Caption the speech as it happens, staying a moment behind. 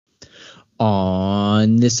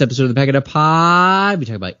On this episode of the Pack It Up Pod, we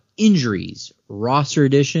talk about injuries, roster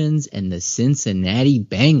additions, and the Cincinnati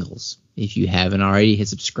Bengals. If you haven't already, hit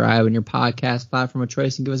subscribe on your podcast platform of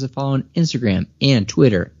choice and give us a follow on Instagram and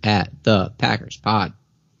Twitter at The Packers Pod.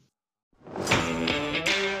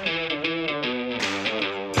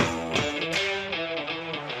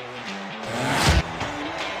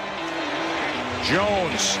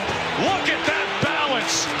 Jones, look at that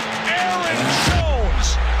balance. Aaron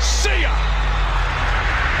Jones, see ya.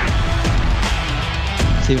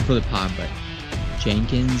 Save it for the pod, but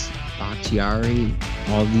Jenkins, Bakhtiari,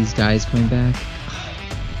 all these guys coming back.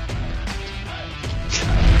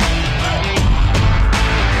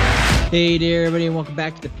 Hey there, everybody, and welcome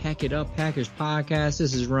back to the Pack It Up Packers podcast.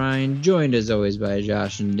 This is Ryan, joined as always by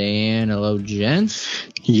Josh and Dan. Hello, gents.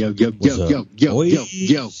 Yo.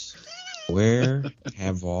 Where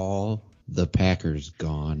have all the Packers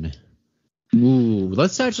gone? Ooh,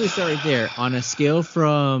 let's actually start right there. On a scale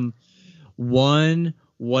from 1,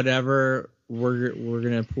 whatever we're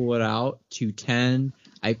gonna pull it out, to 10,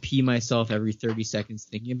 I pee myself every 30 seconds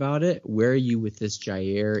thinking about it. Where are you with this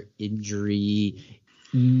Jaire injury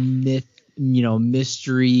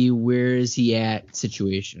mystery? Where is he at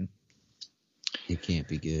situation? It can't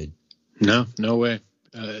be good. No way.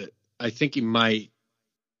 I think he might.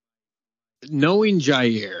 Knowing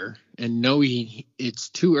Jaire and knowing it's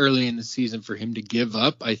too early in the season for him to give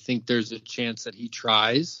up, I think there's a chance that he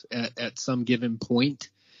tries at some given point.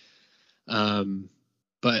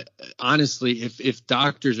 But honestly, if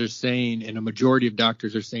doctors are saying, and a majority of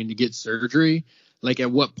doctors are saying to get surgery, like at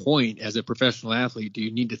what point as a professional athlete do you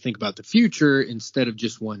need to think about the future instead of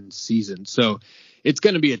just one season? So it's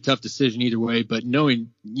going to be a tough decision either way. But knowing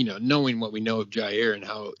what we know of Jaire and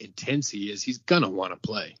how intense he is, he's going to want to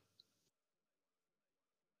play.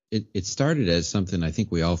 It started as something I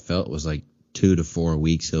think we all felt was like 2 to 4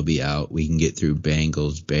 weeks he'll be out. We can get through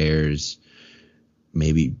Bengals, Bears,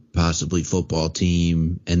 maybe possibly football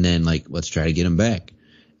team, and then like let's try to get him back.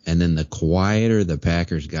 And then the quieter the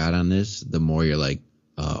Packers got on this, the more you're like,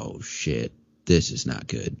 oh shit, this is not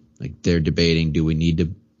good. Like they're debating, do we need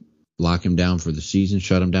to lock him down for the season,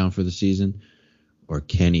 shut him down for the season, or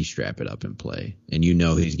can he strap it up and play? And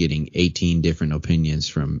he's getting 18 different opinions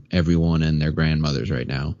from everyone and their grandmothers right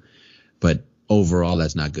now. But overall,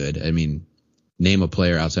 that's not good. I mean, name a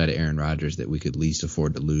player outside of Aaron Rodgers that we could least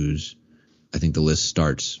afford to lose. I think the list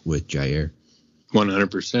starts with Jaire.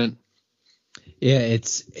 100%. Yeah,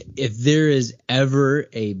 if there is ever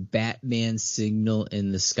a Batman signal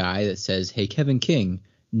in the sky that says, hey, Kevin King,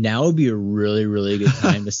 now would be a really, really good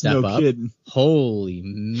time to step up. Kidding. Holy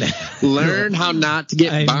man. Learn how not to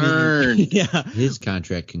get burned. Yeah. His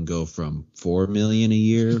contract can go from $4 million a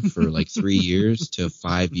year for like 3 years to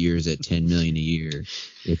 5 years at $10 million a year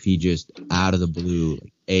if he just out of the blue,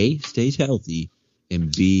 A, stays healthy, and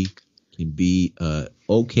B, can be a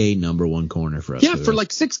okay number one corner for us. Yeah, for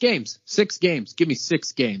like 6 games. 6 games. Give me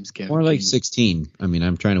 6 games, Kevin. More like 16. I mean,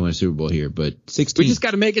 I'm trying to win a Super Bowl here, but 16. We just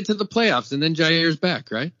got to make it to the playoffs, and then Jaire's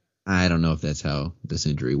back, right? I don't know if that's how this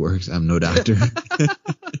injury works. I'm no doctor.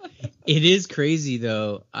 It is crazy,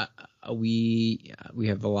 though. We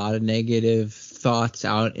have a lot of negative thoughts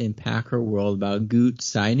out in Packer world about Goot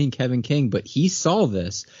signing Kevin King, but he saw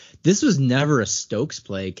this. This was never a Stokes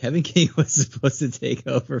play. Kevin King was supposed to take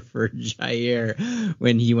over for Jaire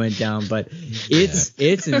when he went down, but it's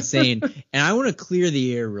insane. And I want to clear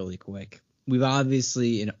the air really quick. We've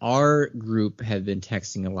obviously in our group have been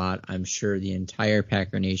texting a lot. I'm sure the entire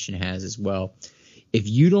Packer Nation has as well. If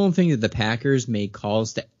you don't think that the Packers made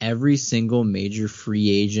calls to every single major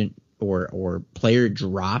free agent or player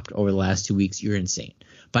dropped over the last 2 weeks, you're insane.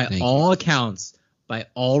 By all accounts, by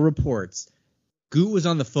all reports, Goot was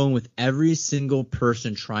on the phone with every single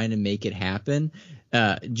person trying to make it happen.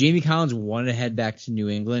 Jamie Collins wanted to head back to New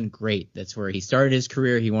England. Great. That's where he started his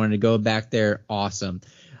career. He wanted to go back there. Awesome.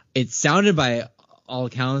 It sounded by all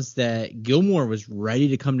accounts that Gilmore was ready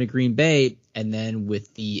to come to Green Bay. And then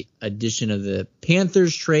with the addition of the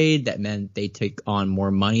Panthers trade, that meant they took on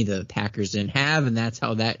more money that the Packers didn't have. And that's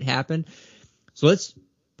how that happened. So let's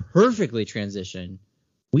perfectly transition.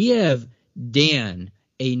 We have Dan,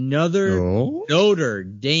 another Notre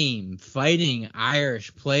Dame fighting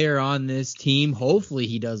Irish player on this team. Hopefully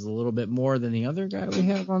he does a little bit more than the other guy we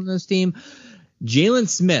have on this team. Jalen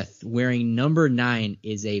Smith, wearing number 9,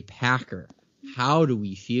 is a Packer. How do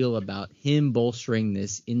we feel about him bolstering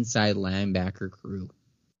this inside linebacker crew?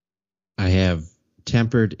 I have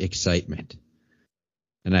tempered excitement.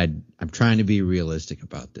 And I'm trying to be realistic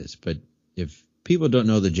about this. But if people don't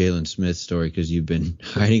know the Jalen Smith story because you've been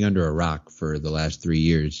hiding under a rock for the last 3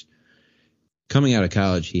 years, coming out of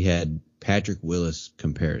college, he had Patrick Willis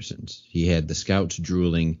comparisons. He had the scouts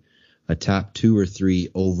drooling a top 2 or 3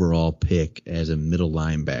 overall pick as a middle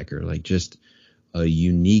linebacker, like just a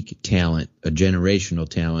unique talent, a generational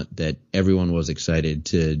talent that everyone was excited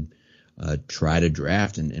to try to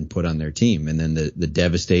draft and put on their team. And then the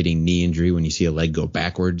devastating knee injury when you see a leg go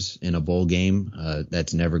backwards in a bowl game,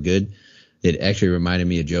 that's never good. It actually reminded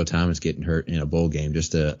me of Joe Thomas getting hurt in a bowl game,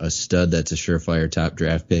 just a stud that's a surefire top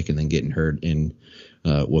draft pick and then getting hurt in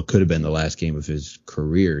what could have been the last game of his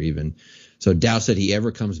career even. So doubt that he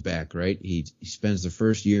ever comes back, right? He spends the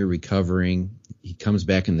first year recovering. He comes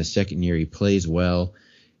back in the second year. He plays well.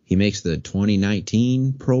 He makes the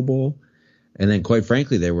 2019 Pro Bowl. And then, quite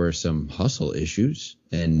frankly, there were some hustle issues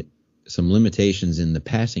and some limitations in the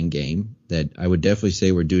passing game that I would definitely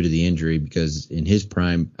say were due to the injury, because in his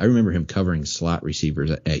prime, I remember him covering slot receivers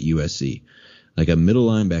at USC, like a middle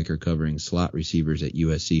linebacker covering slot receivers at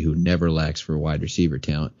USC who never lacks for wide receiver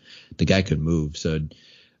talent. The guy could move. So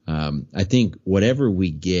I think whatever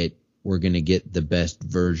we get, we're going to get the best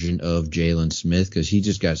version of Jaylon Smith, because he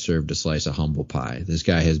just got served a slice of humble pie. This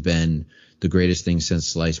guy has been the greatest thing since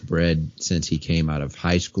sliced bread since he came out of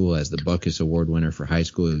high school as the Butkus Award winner for high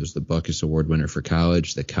school. He was the Butkus Award winner for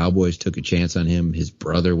college. The Cowboys took a chance on him. His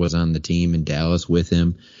brother was on the team in Dallas with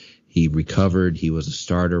him. He recovered. He was a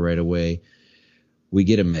starter right away. We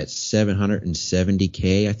get him at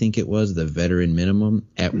 $770K, I think it was, the veteran minimum.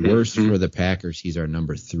 At worst for the Packers, he's our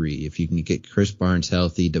number 3. If you can get Chris Barnes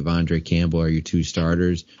healthy, Devondre Campbell are your 2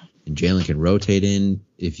 starters, and Jaylon can rotate in.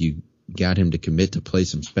 If you got him to commit to play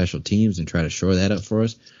some special teams and try to shore that up for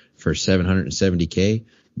us for $770K,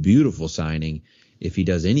 beautiful signing. If he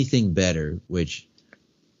does anything better, which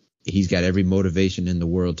he's got every motivation in the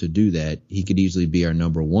world to do that, he could easily be our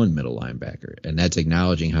number 1 middle linebacker. And that's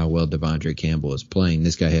acknowledging how well Devondre Campbell is playing.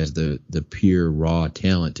 This guy has the pure raw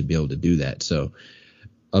talent to be able to do that. So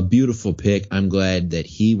a beautiful pick. I'm glad that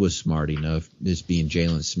he was smart enough, this being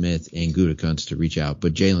Jaylon Smith and Gutekunst, to reach out.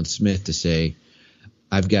 But Jaylon Smith to say,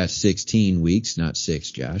 I've got 16 weeks, not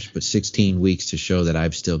 6, Josh, but 16 weeks to show that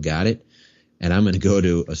I've still got it. And I'm going to go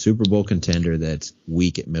to a Super Bowl contender that's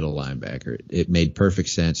weak at middle linebacker. It made perfect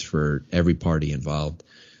sense for every party involved.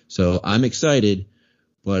 So I'm excited,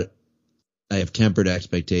 but I have tempered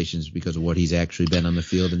expectations because of what he's actually been on the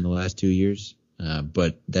field in the last 2 years.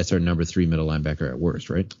 But that's our number 3 middle linebacker at worst,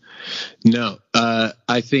 right? No,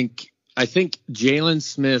 I think Jaylon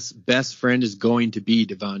Smith's best friend is going to be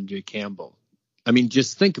Devondre Campbell. I mean,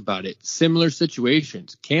 just think about it. Similar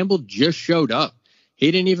situations. Campbell just showed up. He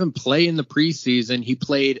didn't even play in the preseason. He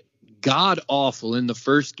played god awful in the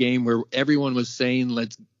first game where everyone was saying,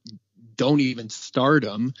 don't even start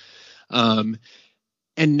him. And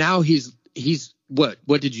now he's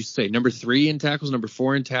what did you say? Number 3 in tackles, number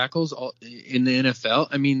 4 in tackles in the NFL.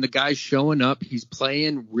 I mean, the guy's showing up. He's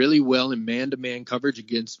playing really well in man-to-man coverage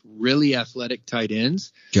against really athletic tight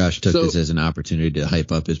ends. Josh took this as an opportunity to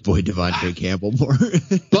hype up his boy Devondre Campbell more.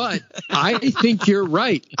 But I think you're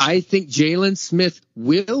right. I think Jaylon Smith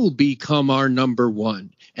will become our number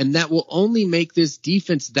 1. And that will only make this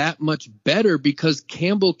defense that much better because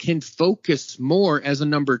Campbell can focus more as a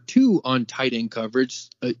number 2 on tight end coverage,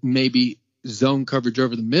 maybe zone coverage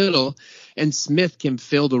over the middle, and Smith can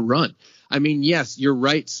fill the run. I mean, yes, you're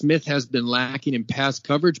right. Smith has been lacking in pass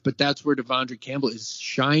coverage, but that's where Devondre Campbell is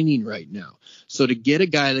shining right now. So to get a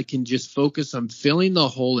guy that can just focus on filling the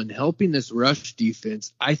hole and helping this rush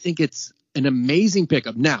defense, I think it's an amazing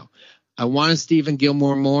pickup. Now, I want Stephen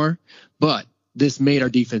Gilmore more, but this made our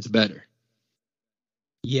defense better.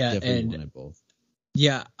 Yeah, Definitely wanted both.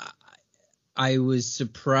 Yeah, I was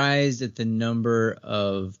surprised at the number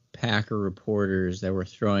of Packer reporters that were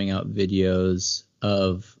throwing out videos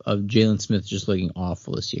of Jaylon Smith just looking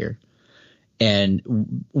awful this year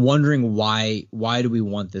and wondering why do we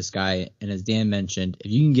want this guy? And as Dan mentioned,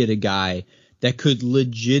 if you can get a guy that could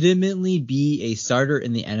legitimately be a starter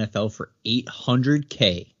in the NFL for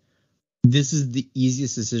 $800K, this is the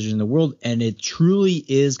easiest decision in the world. And it truly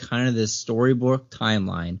is kind of this storybook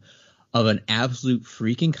timeline of an absolute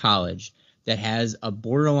freak in college that has a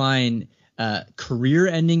borderline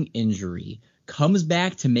career-ending injury, comes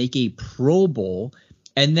back to make a Pro Bowl,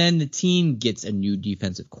 and then the team gets a new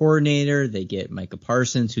defensive coordinator. They get Micah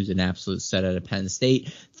Parsons, who's an absolute stud out of Penn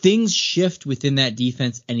State. Things shift within that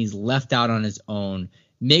defense, and he's left out on his own,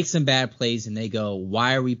 makes some bad plays, and they go,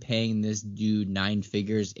 why are we paying this dude 9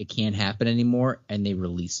 figures? It can't happen anymore, and they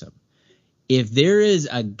release him. If there is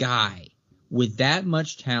a guy with that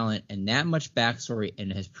much talent and that much backstory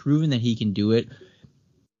and has proven that he can do it,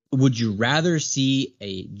 would you rather see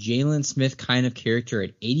a Jaylon Smith kind of character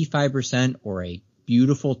at 85% or a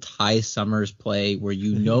beautiful Ty Summers play where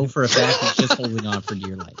you know for a fact he's just holding on for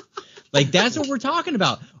dear life? Like, that's what we're talking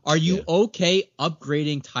about. Are you okay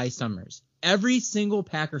upgrading Ty Summers? Every single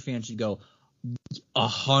Packer fan should go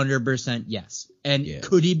 100% yes. And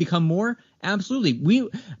could he become more? Absolutely.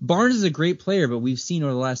 Barnes is a great player, but we've seen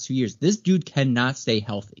over the last 2 years, this dude cannot stay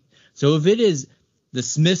healthy. So if it is the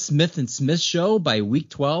Smith and Smith show by week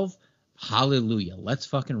 12, hallelujah. Let's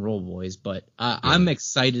fucking roll, boys. But I'm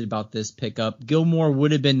excited about this pickup. Gilmore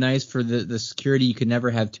would have been nice for the security. You could never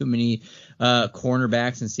have too many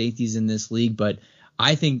cornerbacks and safeties in this league. But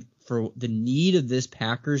I think for the need of this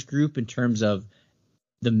Packers group in terms of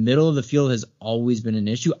the middle of the field has always been an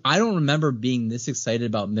issue. I don't remember being this excited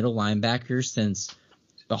about middle linebackers since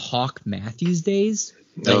the Hawk Matthews days.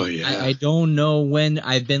 I don't know when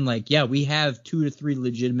I've been like, we have 2 to 3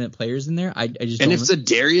 legitimate players in there. I just and if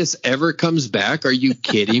Za'Darius ever comes back, are you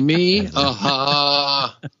kidding me?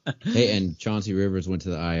 Hey, and Chauncey Rivers went to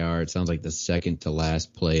the IR. It sounds like the second to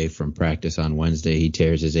last play from practice on Wednesday. He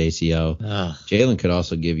tears his ACL. Jalen could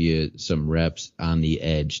also give you some reps on the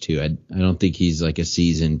edge too. I don't think he's like a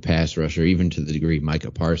seasoned pass rusher, even to the degree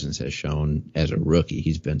Micah Parsons has shown as a rookie.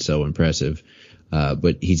 He's been so impressive.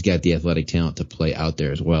 But he's got the athletic talent to play out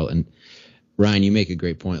there as well. And Ryan, you make a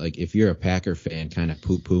great point. Like, if you're a Packer fan kind of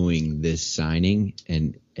poo-pooing this signing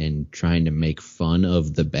and trying to make fun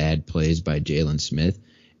of the bad plays by Jalen Smith,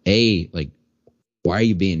 like, why are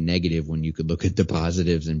you being negative when you could look at the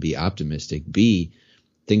positives and be optimistic? B,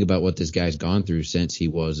 think about what this guy's gone through since he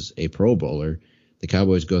was a Pro Bowler. The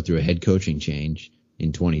Cowboys go through a head coaching change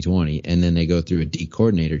in 2020, and then they go through a D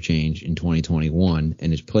coordinator change in 2021,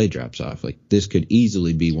 and his play drops off. Like, this could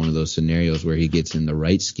easily be one of those scenarios where he gets in the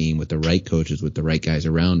right scheme with the right coaches, with the right guys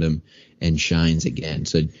around him, and shines again.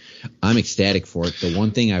 So I'm ecstatic for it. The one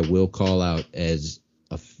thing I will call out as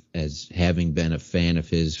having been a fan of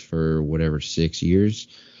his for 6 years,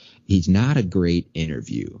 he's not a great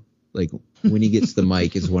interview. Like, when he gets the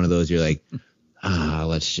mic, it's one of those you're like,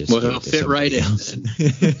 let's just. Well, he'll fit right in.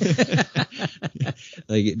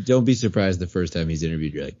 Like, don't be surprised the first time he's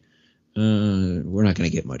interviewed. You're like, we're not going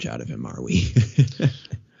to get much out of him, are we?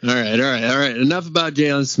 All right. Enough about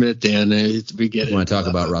Jalen Smith, Dan. We get it. Want to talk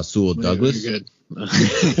about Rasul Douglas? Good.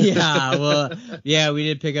 We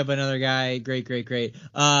did pick up another guy. Great.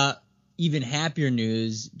 Even happier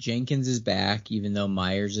news: Jenkins is back, even though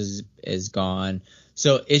Myers is gone.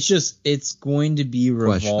 So it's going to be a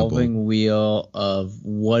revolving wheel of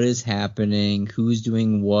what is happening, who's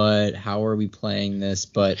doing what, how are we playing this.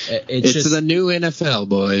 But it's just the new NFL,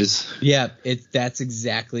 boys. Yeah, that's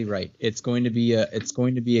exactly right. It's going to be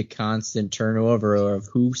a constant turnover of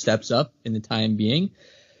who steps up in the time being.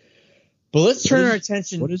 But let's turn our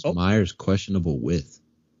attention. What is Myers questionable with?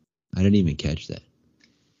 I didn't even catch that.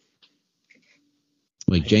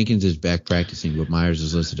 Like, Jenkins is back practicing, but Myers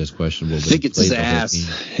is listed as questionable. I think it's his ass.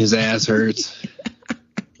 His ass hurts.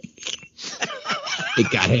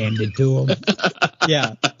 It got handed to him.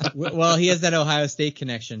 Yeah. Well, he has that Ohio State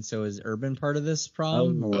connection. So is Urban part of this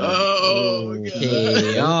problem?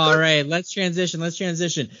 Okay. All right. Let's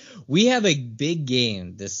transition. We have a big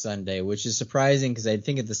game this Sunday, which is surprising because I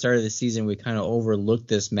think at the start of the season we kind of overlooked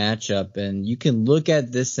this matchup. And you can look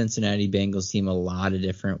at this Cincinnati Bengals team a lot of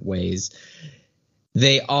different ways.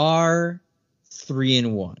 They are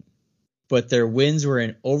 3-1, but their wins were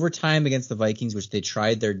in overtime against the Vikings, which they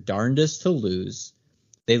tried their darndest to lose.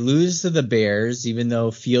 They lose to the Bears, even though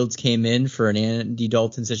Fields came in for an Andy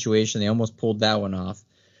Dalton situation. They almost pulled that one off.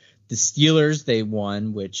 The Steelers, they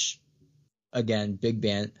won, which, again, big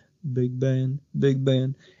band.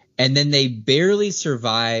 And then they barely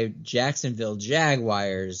survived Jacksonville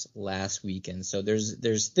Jaguars last weekend. So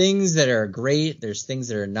there's things that are great. There's things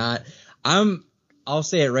that are not. I'll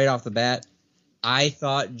say it right off the bat. I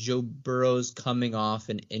thought Joe Burrow's coming off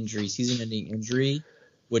an injury, season-ending injury,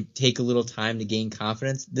 would take a little time to gain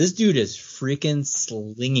confidence. This dude is freaking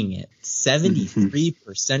slinging it.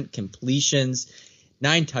 73% completions,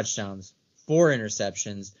 9 touchdowns, 4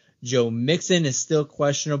 interceptions. Joe Mixon is still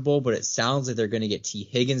questionable, but it sounds like they're going to get T.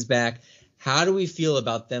 Higgins back. How do we feel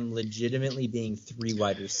about them legitimately being 3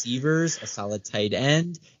 wide receivers, a solid tight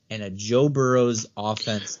end, and a Joe Burrow's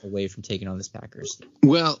offense away from taking on this Packers?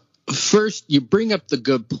 Well, first, you bring up the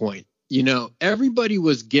good point. You know, everybody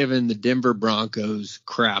was giving the Denver Broncos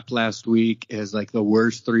crap last week as like the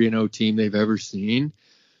worst 3-0 team they've ever seen.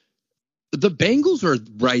 The Bengals are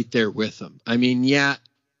right there with them. I mean, yeah,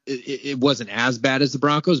 it wasn't as bad as the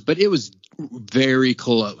Broncos, but it was very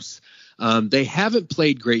close. They haven't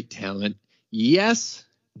played great talent. Yes,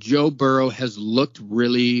 Joe Burrow has looked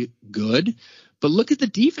really good, but look at the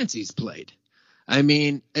defense he's played. I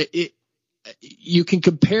mean, you can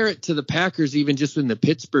compare it to the Packers even just in the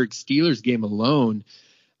Pittsburgh Steelers game alone.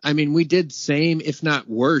 I mean, we did same, if not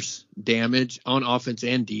worse, damage on offense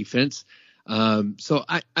and defense. So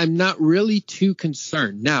I'm not really too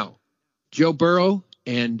concerned. Now, Joe Burrow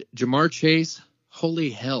and Jamar Chase, holy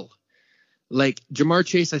hell. Like, Jamar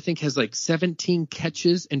Chase, I think, has like 17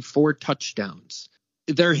 catches and 4 touchdowns.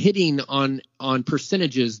 They're hitting on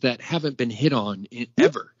percentages that haven't been hit on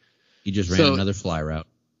ever. He just ran another fly route.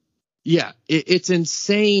 Yeah, it's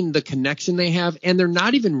insane the connection they have, and they're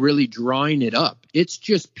not even really drawing it up. It's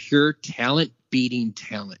just pure talent beating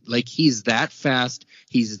talent. Like, he's that fast.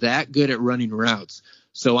 He's that good at running routes.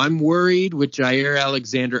 So I'm worried with Jair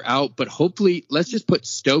Alexander out, but hopefully let's just put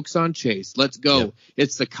Stokes on Chase. Let's go. Yep.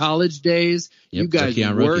 It's the college days. Yep, you guys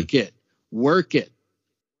work it.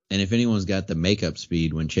 And if anyone's got the makeup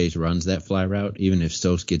speed when Chase runs that fly route, even if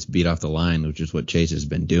Stokes gets beat off the line, which is what Chase has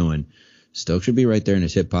been doing, Stokes should be right there in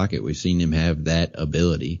his hip pocket. We've seen him have that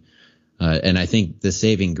ability. And I think the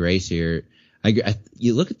saving grace here,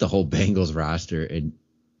 you look at the whole Bengals roster, and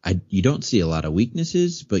you don't see a lot of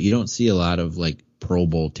weaknesses, but you don't see a lot of like Pro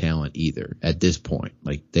Bowl talent either at this point.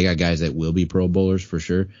 Like, they got guys that will be Pro Bowlers for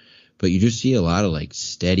sure, but you just see a lot of like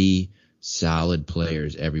steady, solid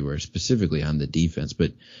players everywhere, specifically on the defense.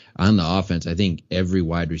 But on the offense, I think every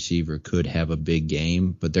wide receiver could have a big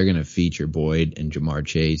game, but they're going to feature Boyd and Jamar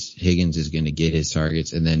Chase. Higgins is going to get his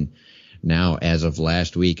targets. And then now, as of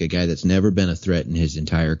last week, a guy that's never been a threat in his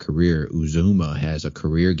entire career, Uzuma, has a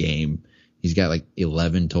career game. He's got like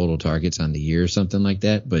 11 total targets on the year or something like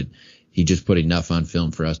that, but he just put enough on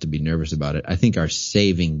film for us to be nervous about it. I think our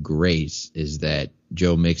saving grace is that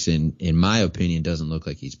Joe Mixon, in my opinion, doesn't look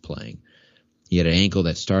like he's playing. He had an ankle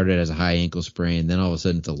that started as a high ankle sprain. Then all of a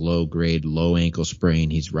sudden it's a low grade, low ankle sprain.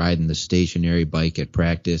 He's riding the stationary bike at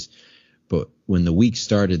practice. But when the week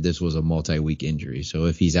started, this was a multi-week injury. So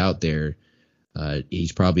if he's out there,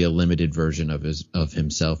 he's probably a limited version of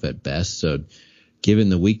himself at best. So given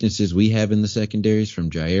the weaknesses we have in the secondaries from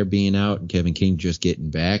Jair being out and Kevin King just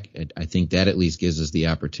getting back, I think that at least gives us the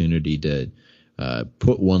opportunity to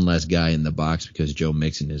put one less guy in the box because Joe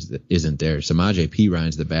Mixon isn't there. Samaje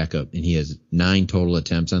Perine's the backup, and he has 9 total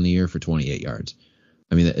attempts on the year for 28 yards.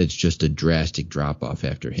 I mean, it's just a drastic drop-off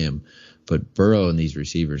after him. But Burrow and these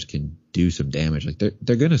receivers can do some damage. Like,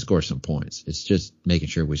 they're going to score some points. It's just making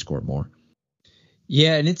sure we score more.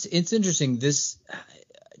 Yeah, and it's interesting. This,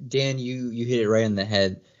 Dan, you hit it right on the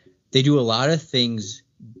head. They do a lot of things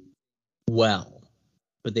well,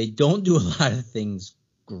 but they don't do a lot of things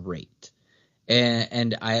great.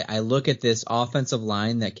 And I look at this offensive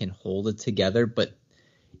line that can hold it together, but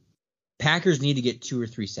Packers need to get 2 or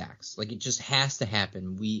 3 sacks. Like, it just has to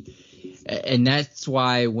happen. And that's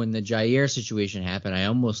why when the Jair situation happened, I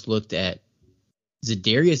almost looked at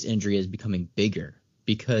Za'Darius' injury as becoming bigger,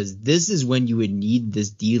 because this is when you would need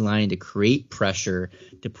this D-line to create pressure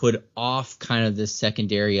to put off kind of this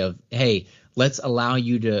secondary of, hey, let's allow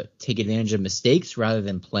you to take advantage of mistakes rather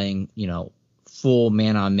than playing, full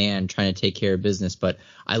man-on-man trying to take care of business. But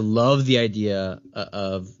I love the idea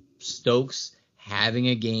of Stokes having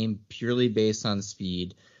a game purely based on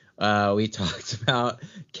speed. We talked about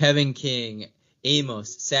Kevin King,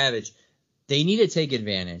 Amos, Savage. They need to take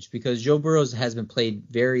advantage because Joe Burrow has been played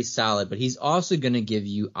very solid, but he's also going to give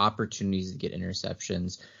you opportunities to get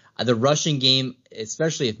interceptions. The rushing game,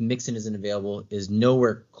 especially if Mixon isn't available, is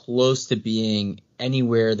nowhere close to being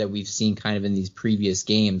anywhere that we've seen kind of in these previous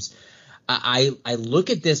games. I look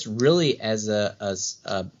at this really as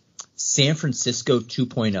a San Francisco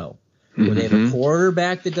 2.0, where they have a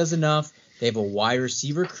quarterback that does enough. They have a wide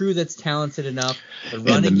receiver crew that's talented enough.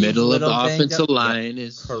 And the middle of the offensive line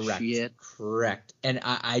is shit. Correct. And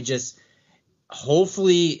I just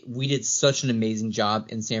hopefully we did such an amazing job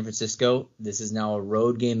in San Francisco. This is now a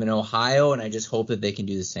road game in Ohio, and I just hope that they can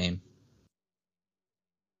do the same.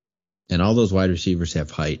 And all those wide receivers have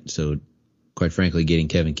height, so quite frankly, getting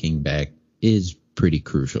Kevin King back is pretty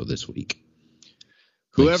crucial this week.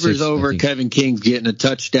 Whoever's over Kevin King's getting a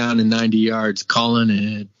touchdown in 90 yards, calling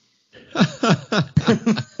it.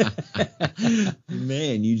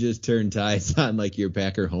 Man, you just turned ties on like your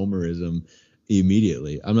Packer homerism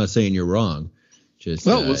immediately. I'm not saying you're wrong.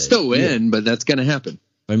 We'll still win, but that's going to happen.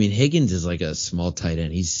 I mean, Higgins is like a small tight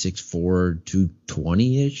end. He's 6'4",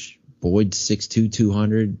 220-ish. Boyd's 6'2",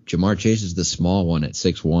 200. Jamar Chase is the small one at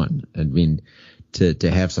 6'1". I mean, to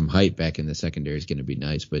have some height back in the secondary is going to be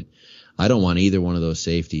nice, but I don't want either one of those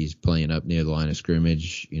safeties playing up near the line of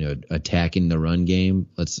scrimmage, attacking the run game.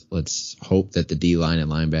 Let's hope that the D-line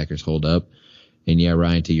and linebackers hold up. And yeah,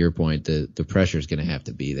 Ryan, to your point, the pressure is going to have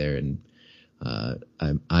to be there. And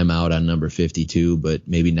I'm out on number 52, but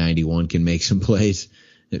maybe 91 can make some plays.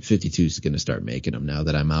 52 is going to start making them now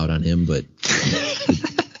that I'm out on him, but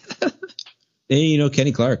And,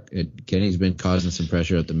 Kenny Clark. Kenny's been causing some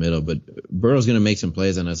pressure at the middle, but Burrow's going to make some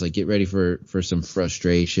plays on us. Like, get ready for some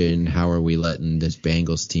frustration. How are we letting this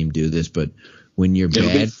Bengals team do this? But when you're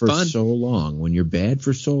bad for so long,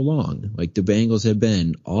 like the Bengals have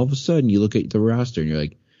been, all of a sudden you look at the roster and you're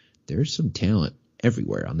like, there's some talent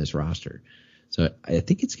everywhere on this roster. So I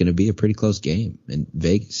think it's going to be a pretty close game, and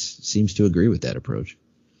Vegas seems to agree with that approach.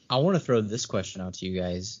 I want to throw this question out to you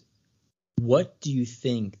guys. What do you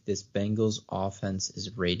think this Bengals offense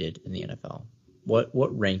is rated in the NFL? What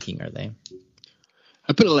ranking are they?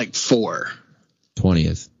 I put it like 4.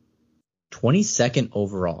 20th. 22nd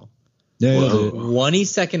overall. No,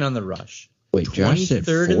 22nd on the rush. Wait, Josh said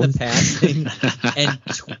 23rd in the passing and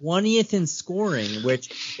 20th in scoring,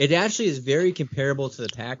 which it actually is very comparable to the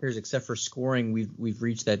Packers, except for scoring. We've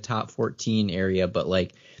reached that top 14 area, but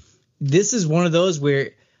like this is one of those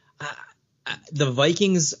where the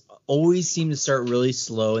Vikings always seem to start really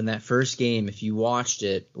slow in that first game. If you watched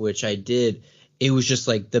it, which I did, it was just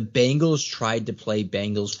like the Bengals tried to play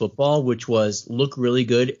Bengals football, which was look really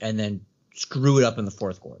good and then screw it up in the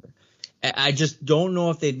fourth quarter. I just don't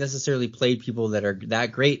know if they've necessarily played people that are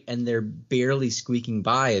that great, and they're barely squeaking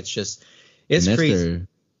by. It's crazy.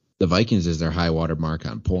 The Vikings is their high water mark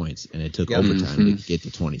on points, and it took overtime to get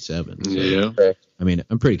to 27. So, yeah. I mean,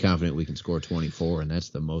 I'm pretty confident we can score 24, and that's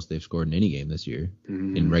the most they've scored in any game this year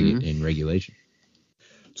in regulation.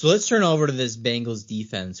 So let's turn over to this Bengals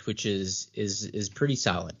defense, which is pretty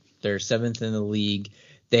solid. They're 7th in the league.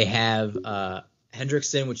 They have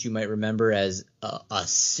Hendrickson, which you might remember as a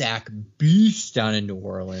sack beast down in New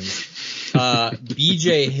Orleans.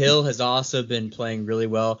 B.J. Hill has also been playing really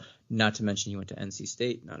well. Not to mention he went to NC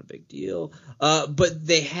State, not a big deal. But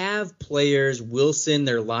they have players. Wilson,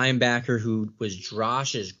 their linebacker, who was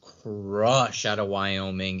Josh's crush out of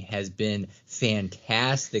Wyoming, has been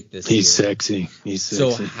fantastic this year. He's sexy.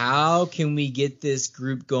 So how can we get this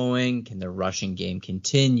group going? Can the rushing game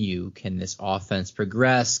continue? Can this offense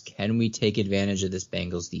progress? Can we take advantage of this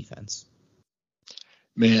Bengals defense?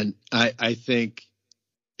 Man, I think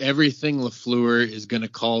everything LaFleur is going to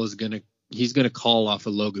call he's going to call off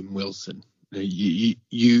of Logan Wilson.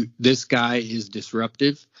 This guy is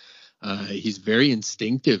disruptive. He's very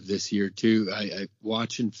instinctive this year too. I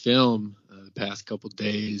watching film the past couple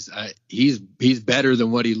days. He's better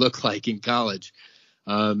than what he looked like in college.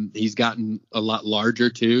 He's gotten a lot larger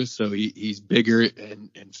too, so he's bigger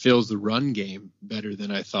and fills the run game better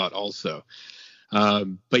than I thought also.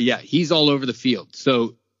 But yeah, he's all over the field.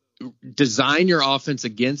 So design your offense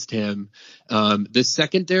against him. The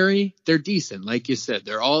secondary, they're decent. Like you said,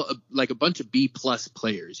 they're all like a bunch of B+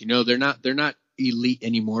 players. They're not elite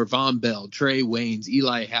anymore. Von Bell, Trey Waynes,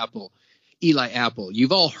 Eli Apple.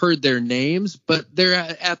 You've all heard their names, but they're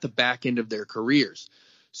at the back end of their careers.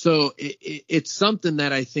 So it's something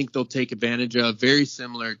that I think they'll take advantage of. Very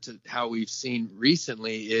similar to how we've seen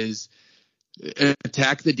recently is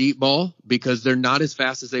attack the deep ball because they're not as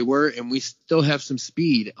fast as they were, and we still have some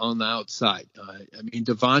speed on the outside.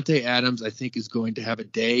 Davante Adams, I think, is going to have a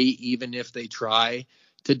day, even if they try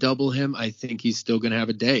to double him. I think he's still going to have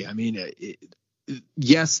a day.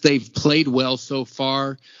 Yes, they've played well so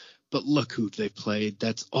far, but look who they've played.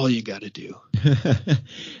 That's all you got to do.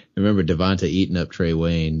 Remember Devonta eating up Trey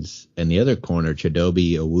Waynes, and the other corner,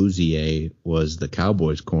 Chidobe Awuzie, was the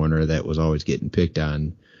Cowboys corner that was always getting picked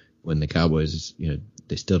on when the Cowboys,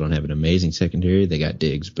 they still don't have an amazing secondary. They got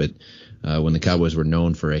Diggs, but when the Cowboys were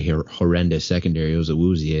known for a horrendous secondary, it was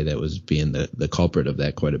Awuzie that was being the culprit of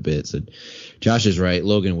that quite a bit. So Josh is right.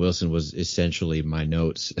 Logan Wilson was essentially my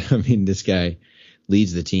notes. This guy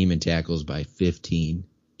leads the team in tackles by 15.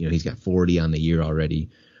 He's got 40 on the year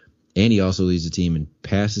already. And he also leads the team in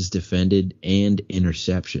passes defended and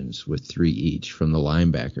interceptions with 3 each from the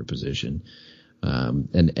linebacker position.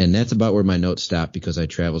 And that's about where my notes stop because I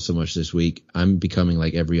travel so much this week. I'm becoming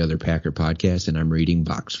like every other Packer podcast, and I'm reading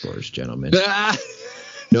box scores, gentlemen.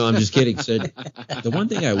 No, I'm just kidding. So the one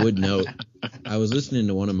thing I would note, I was listening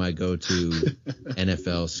to one of my go-to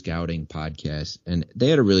NFL scouting podcasts, and they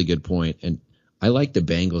had a really good point. And I like the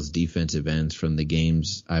Bengals defensive ends from the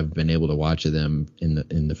games I've been able to watch of them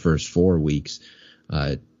in the first 4 weeks.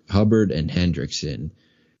 Hubbard and Hendrickson.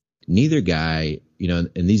 Neither guy, and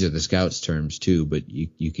these are the scouts' terms too, but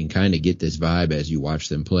you can kind of get this vibe as you watch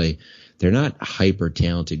them play. They're not hyper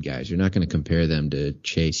talented guys. You're not going to compare them to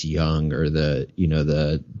Chase Young or the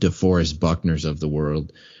DeForest Buckners of the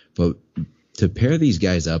world. But to pair these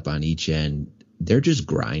guys up on each end, they're just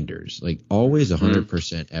grinders. Like always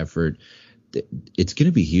 100% effort. It's going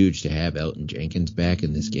to be huge to have Elton Jenkins back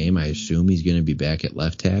in this game. I assume he's going to be back at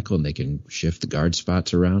left tackle and they can shift the guard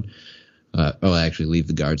spots around. Actually leave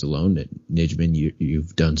the guards alone. Nijman,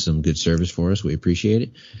 you've done some good service for us. We appreciate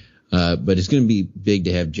it. But it's going to be big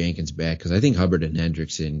to have Jenkins back because I think Hubbard and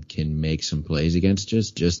Hendrickson can make some plays against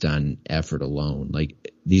us just on effort alone.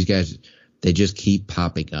 Like these guys, they just keep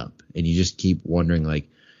popping up, and you just keep wondering, like,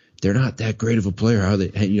 they're not that great of a player. How they,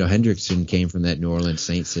 Hendrickson came from that New Orleans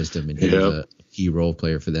Saints system, and he was a key role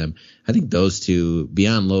player for them. I think those two,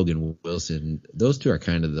 beyond Logan Wilson, those two are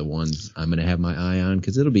kind of the ones I'm going to have my eye on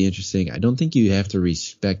because it'll be interesting. I don't think you have to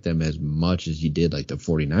respect them as much as you did like the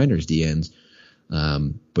 49ers DNs.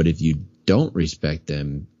 But if you don't respect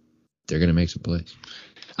them, they're going to make some plays.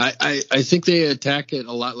 I think they attack it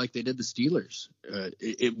a lot like they did the Steelers.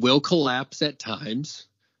 It will collapse at times,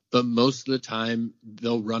 but most of the time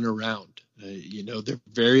they'll run around. They're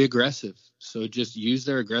very aggressive. So just use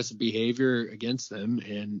their aggressive behavior against them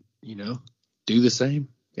and, do the same.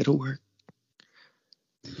 It'll work.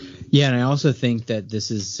 Yeah, and I also think that this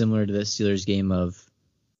is similar to the Steelers game of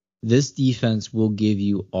this defense will give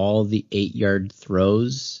you all the 8-yard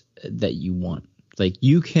throws that you want. Like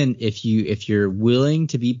you can, if you're willing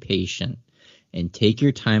to be patient and take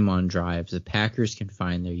your time on drives, the Packers can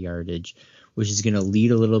find their yardage, which is going to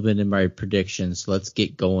lead a little bit in my predictions. So let's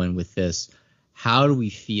get going with this. How do we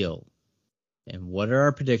feel? And what are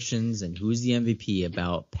our predictions? And who's the MVP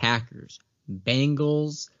about Packers,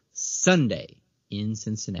 Bengals, Sunday in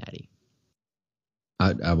Cincinnati?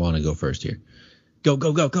 I want to go first here. Go.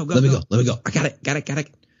 Let me go. I got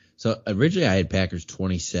it. So originally I had Packers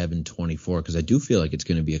 27-24 because I do feel like it's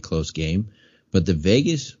going to be a close game. But the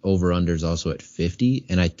Vegas over-under is also at 50,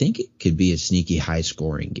 and I think it could be a sneaky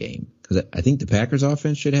high-scoring game because I think the Packers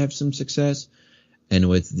offense should have some success. And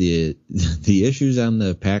with the issues on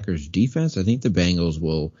the Packers defense, I think the Bengals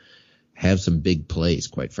will have some big plays,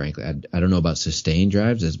 quite frankly. I don't know about sustained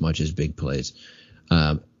drives as much as big plays.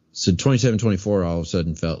 So 27-24 all of a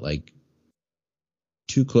sudden felt like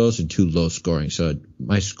too close and too low scoring. So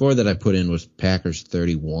my score that I put in was Packers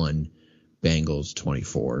 31, Bengals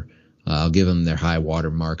 24. I'll give them their high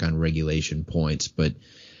water mark on regulation points, but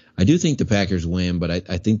I do think the Packers win, but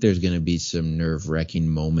I think there's going to be some nerve-wracking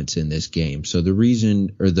moments in this game. So the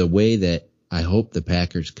reason or the way that I hope the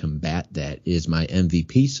Packers combat that is my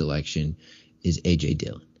MVP selection is A.J.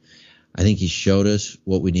 Dillon. I think he showed us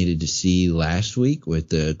what we needed to see last week with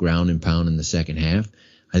the ground and pound in the second half.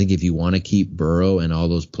 I think if you want to keep Burrow and all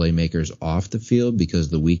those playmakers off the field because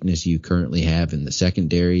the weakness you currently have in the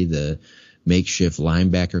secondary, the makeshift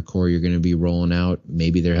linebacker core you're going to be rolling out,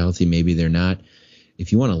 maybe they're healthy, maybe they're not.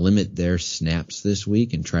 If you want to limit their snaps this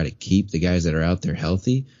week and try to keep the guys that are out there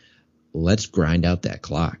healthy, let's grind out that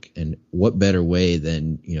clock. And what better way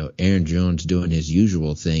than, Aaron Jones doing his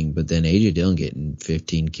usual thing, but then A.J. Dillon getting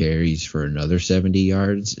 15 carries for another 70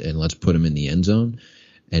 yards, and let's put him in the end zone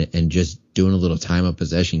and just doing a little time of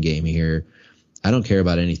possession game here. I don't care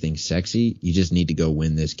about anything sexy. You just need to go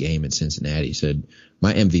win this game in Cincinnati. So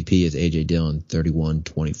my MVP is A.J. Dillon,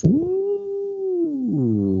 31-24.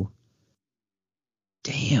 Ooh.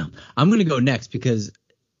 Damn. I'm going to go next because,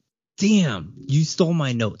 damn, you stole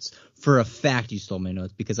my notes. For a fact, you stole my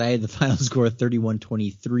notes because I had the final score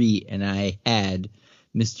 31-23, and I had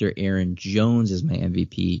Mr. Aaron Jones as my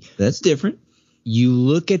MVP. That's different. You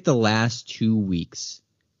look at the last 2 weeks,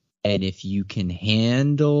 and if you can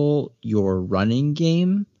handle your running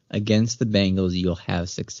game against the Bengals, you'll have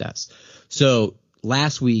success. So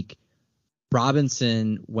last week,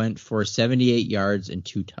 Robinson went for 78 yards and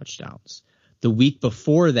 2 touchdowns. The week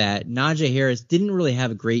before that, Najee Harris didn't really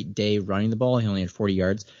have a great day running the ball. He only had 40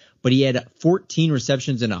 yards, but he had 14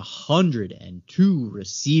 receptions and 102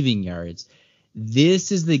 receiving yards.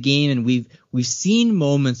 This is the game, and we've seen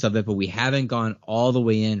moments of it, but we haven't gone all the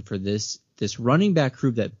way in for this running back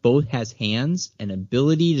group that both has hands and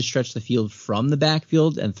ability to stretch the field from the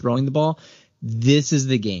backfield and throwing the ball. This is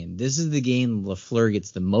the game. This is the game LaFleur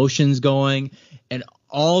gets the motions going, and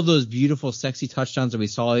all those beautiful, sexy touchdowns that we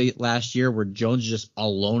saw last year where Jones is just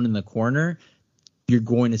alone in the corner, you're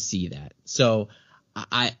going to see that. So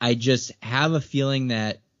I just have a feeling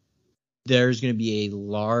that there's going to be a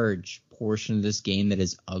large portion of this game that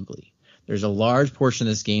is ugly. There's a large portion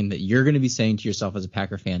of this game that you're going to be saying to yourself as a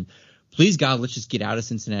Packer fan, please God, let's just get out of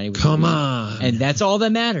Cincinnati. Come on. And that's all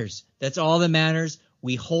that matters. That's all that matters.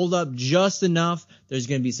 We hold up just enough. There's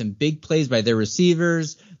going to be some big plays by their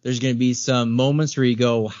receivers. There's going to be some moments where you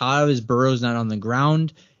go, how is Burrow's not on the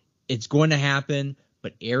ground? It's going to happen.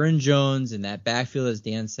 But Aaron Jones in that backfield, as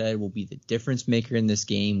Dan said, will be the difference maker in this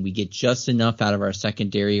game. We get just enough out of our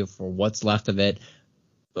secondary for what's left of it.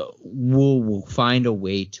 But we'll find a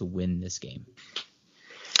way to win this game.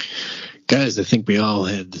 Guys, I think we all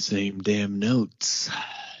had the same damn notes.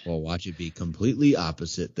 Well, watch it be completely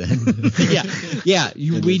opposite then. Yeah.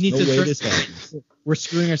 We need to. start. We're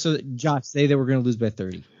screwing ourselves. Josh, say that we're going to lose by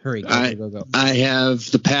 30. Hurry, go. I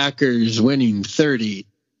have the Packers winning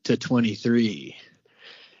 30-23.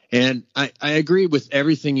 And I agree with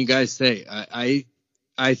everything you guys say. I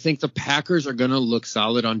think the Packers are going to look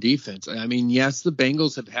solid on defense. I mean, yes, the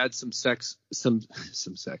Bengals have had some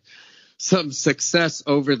success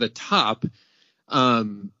over the top.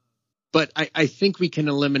 But I think we can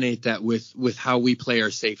eliminate that with how we play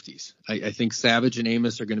our safeties. I think Savage and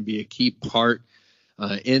Amos are going to be a key part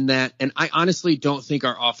in that. And I honestly don't think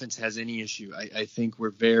our offense has any issue. I think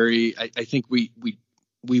we're I think we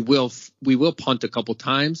will punt a couple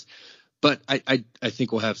times, but I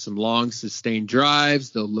think we'll have some long sustained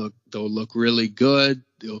drives. They'll look really good.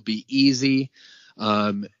 They'll be easy.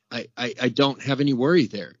 I don't have any worry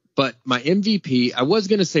there. But my MVP, I was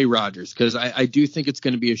going to say Rodgers because I do think it's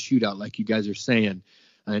going to be a shootout like you guys are saying.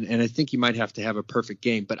 And I think he might have to have a perfect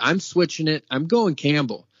game. But I'm switching it. I'm going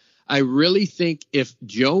Campbell. I really think if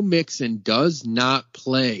Joe Mixon does not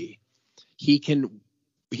play, he can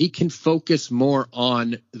focus more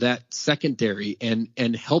on that secondary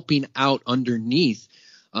and helping out underneath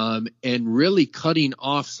and really cutting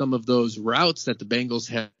off some of those routes that the Bengals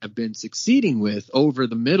have been succeeding with over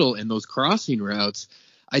the middle and those crossing routes.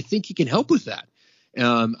 I think he can help with that.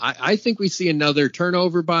 I think we see another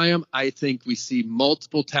turnover by him. I think we see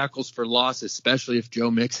multiple tackles for loss, especially if Joe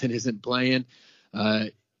Mixon isn't playing.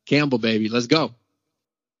 Campbell, baby, let's go.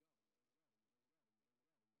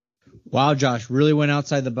 Wow, Josh really went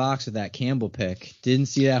outside the box with that Campbell pick. Didn't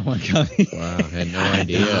see that one coming. Wow, I had no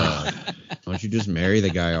idea. Why don't you just marry the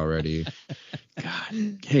guy already?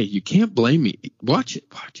 God, hey, you can't blame me. Watch it.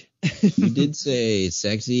 You did say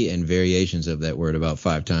sexy and variations of that word about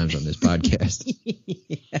 5 times on this podcast.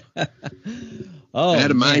 Yeah. Oh, I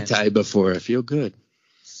had a Mai Tai before. I feel good.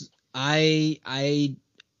 I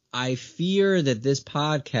fear that this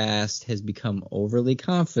podcast has become overly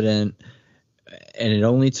confident, and it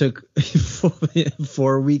only took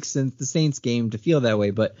 4 weeks since the Saints game to feel that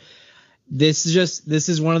way. But this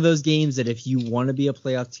is one of those games that if you want to be a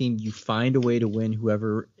playoff team, you find a way to win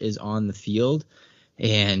whoever is on the field.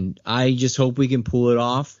 And I just hope we can pull it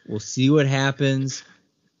off. We'll see what happens.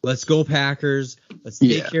 Let's go Packers. Let's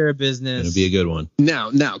take care of business. It'll be a good one.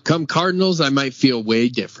 Now, come Cardinals, I might feel way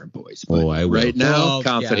different, boys. But I will. Right now,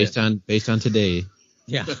 confident. Yeah. Based on today.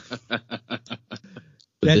 Yeah. This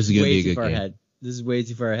is going to be a good game. Ahead. This is way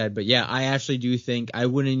too far ahead. But yeah, I actually do think I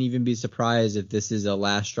wouldn't even be surprised if this is a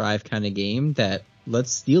last drive kind of game that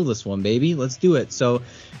let's steal this one, baby. Let's do it. So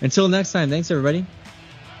until next time, thanks everybody.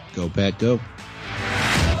 Go Pack, go.